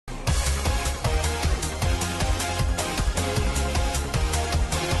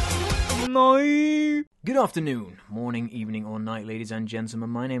night. Good afternoon, morning, evening, or night, ladies and gentlemen.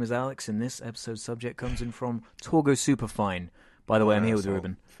 My name is Alex, and this episode's subject comes in from Torgo Superfine. By the way, I'm here with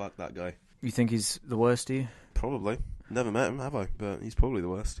Ruben. Fuck that guy. You think he's the worst, do you? Probably. Never met him, have I? But he's probably the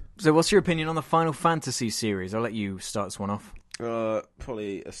worst. So what's your opinion on the Final Fantasy series? I'll let you start this one off.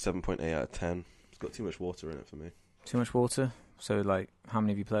 Probably a 7.8 out of 10. It's got too much water in it for me. Too much water? So, like, how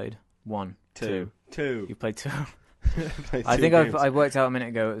many have you played? One? Two? You've played two? I think I worked out a minute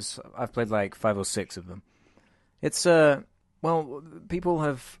ago. I've played like 5 or 6 of them. It's well, people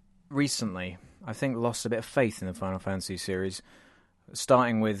have recently, I think, lost a bit of faith in the Final Fantasy series,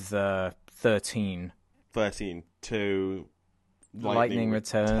 starting with 13. 2 Lightning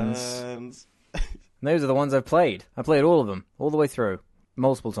Returns. Those are the ones I've played. I played all of them, all the way through,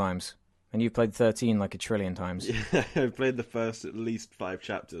 multiple times. And you've played 13 like a trillion times. Yeah, I've played the first at least 5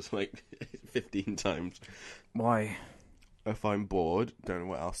 chapters like 15 times. Why? If I'm bored, don't know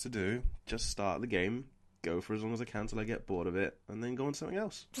what else to do, just start the game, go for as long as I can till I get bored of it, and then go on to something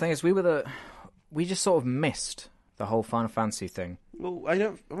else. The thing is, we just sort of missed the whole Final Fantasy thing. Well,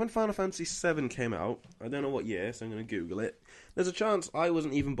 when Final Fantasy 7 came out, I don't know what year, so I'm going to Google it. There's a chance I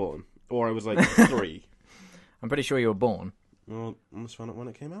wasn't even born, or I was like 3. I'm pretty sure you were born. Well, I must find out when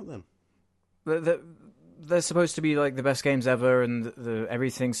it came out then. They're supposed to be like the best games ever, and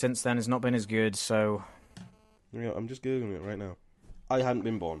everything since then has not been as good, so... Yeah, I'm just Googling it right now. I hadn't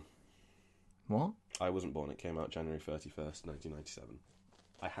been born. What? I wasn't born. It came out January 31st, 1997.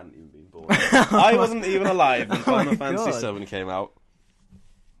 I hadn't even been born. I wasn't even alive when Final Fantasy 7 came out.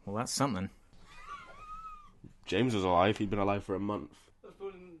 Well, that's something. James was alive. He'd been alive for a month. I was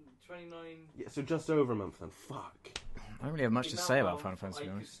born in 29... Yeah, so just over a month then. Fuck. I don't really have much to say about Final Fantasy.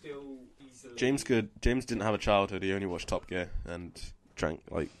 James didn't have a childhood. He only watched Top Gear and drank,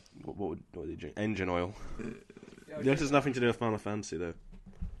 like, what did he drink? Engine oil. This has nothing to do with Final Fantasy, though.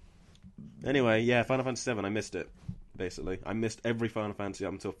 Anyway, yeah, Final Fantasy 7, I missed it, basically. I missed every Final Fantasy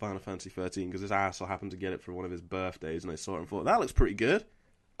up until Final Fantasy 13, because this asshole happened to get it for one of his birthdays, and I saw it and thought, that looks pretty good.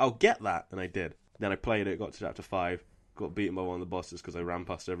 I'll get that, and I did. Then I played it, got to chapter 5, got beaten by one of the bosses because I ran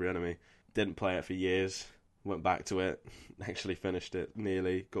past every enemy. Didn't play it for years. Went back to it, actually finished it,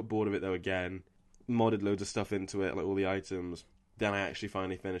 nearly. Got bored of it, though, again. Modded loads of stuff into it, like all the items. Then I actually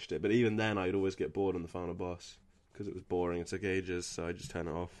finally finished it. But even then, I'd always get bored on the final boss. Because it was boring, it took ages, so I just turned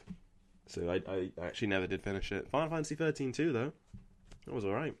it off. So I actually never did finish it. Final Fantasy 13 too, though. That was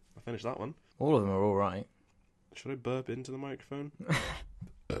alright. I finished that one. All of them are alright. Should I burp into the microphone?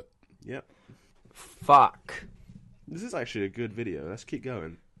 Yep. Fuck. This is actually a good video. Let's keep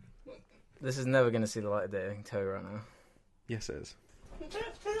going. This is never going to see the light of day, I can tell you right now. Yes, it is. Do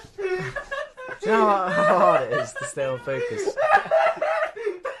you know how hard it is to stay on focus?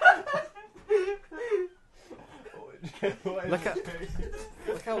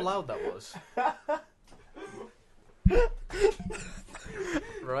 Look how loud that was.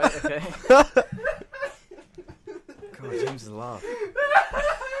 Right, okay. God, James is laughing.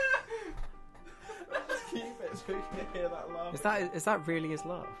 Keep it so you can hear that laugh. Is that really his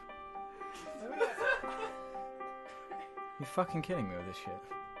laugh? You're fucking kidding me with this shit.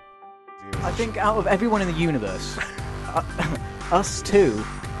 I think out of everyone in the universe, us two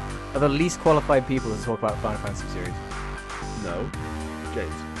are the least qualified people to talk about Final Fantasy series. No.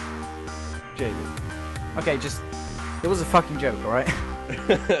 James. Jamie. Okay, it was a fucking joke, alright?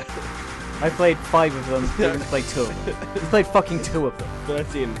 I played 5 of them, James played 2 of them. He played fucking 2 of them.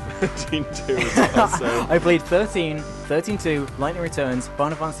 13 2 as well, so... I played 13, 13-2, Lightning Returns,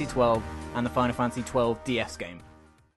 Final Fantasy 12, and the Final Fantasy 12 DS game.